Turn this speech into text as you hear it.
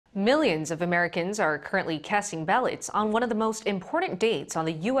Millions of Americans are currently casting ballots on one of the most important dates on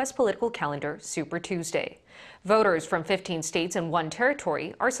the U.S. political calendar, Super Tuesday. Voters from 15 states and one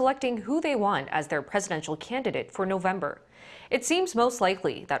territory are selecting who they want as their presidential candidate for November. It seems most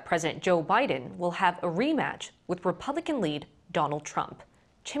likely that President Joe Biden will have a rematch with Republican lead Donald Trump.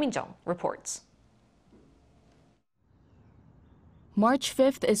 Choi Min-jung reports. March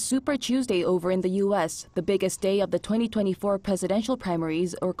 5th is Super Tuesday over in the U.S., the biggest day of the 2024 presidential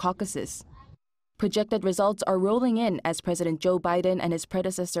primaries or caucuses. Projected results are rolling in as President Joe Biden and his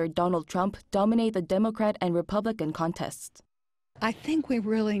predecessor Donald Trump dominate the Democrat and Republican contests. I think we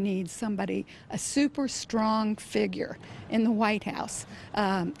really need somebody, a super strong figure in the White House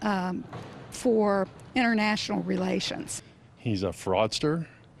for international relations. He's a fraudster.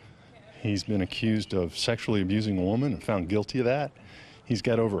 He's been accused of sexually abusing a woman and found guilty of that. He's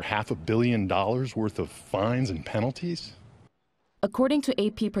got over $500 million worth of fines and penalties. According to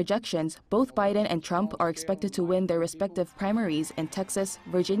AP projections, both Biden and Trump are expected to win their respective primaries in Texas,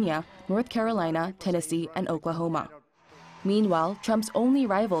 Virginia, North Carolina, Tennessee, and Oklahoma. Meanwhile, Trump's only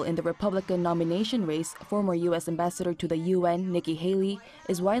rival in the Republican nomination race, former U.S. Ambassador to the UN, Nikki Haley,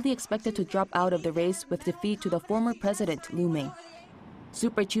 is widely expected to drop out of the race with defeat to the former president looming.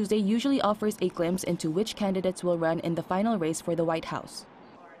 Super Tuesday usually offers a glimpse into which candidates will run in the final race for the White House.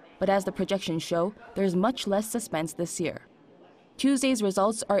 But as the projections show, there's much less suspense this year. Tuesday's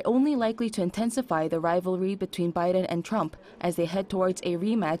results are only likely to intensify the rivalry between Biden and Trump as they head towards a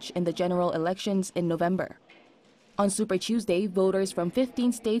rematch in the general elections in November. On Super Tuesday, voters from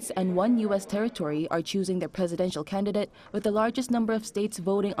 15 states and one U.S. territory are choosing their presidential candidate, with the largest number of states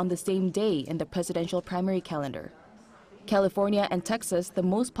voting on the same day in the presidential primary calendar. California and Texas, the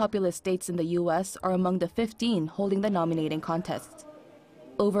most populous states in the U.S., are among the 15 holding the nominating contests.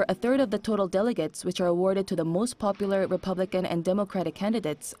 Over a third of the total delegates, which are awarded to the most popular Republican and Democratic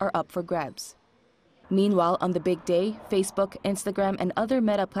candidates, are up for grabs. Meanwhile, on the big day, Facebook, Instagram, and other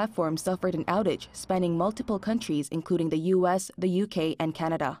Meta platforms suffered an outage spanning multiple countries, including the U.S., the U.K., and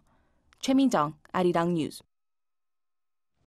Canada. Choi Min-jung, Arirang News.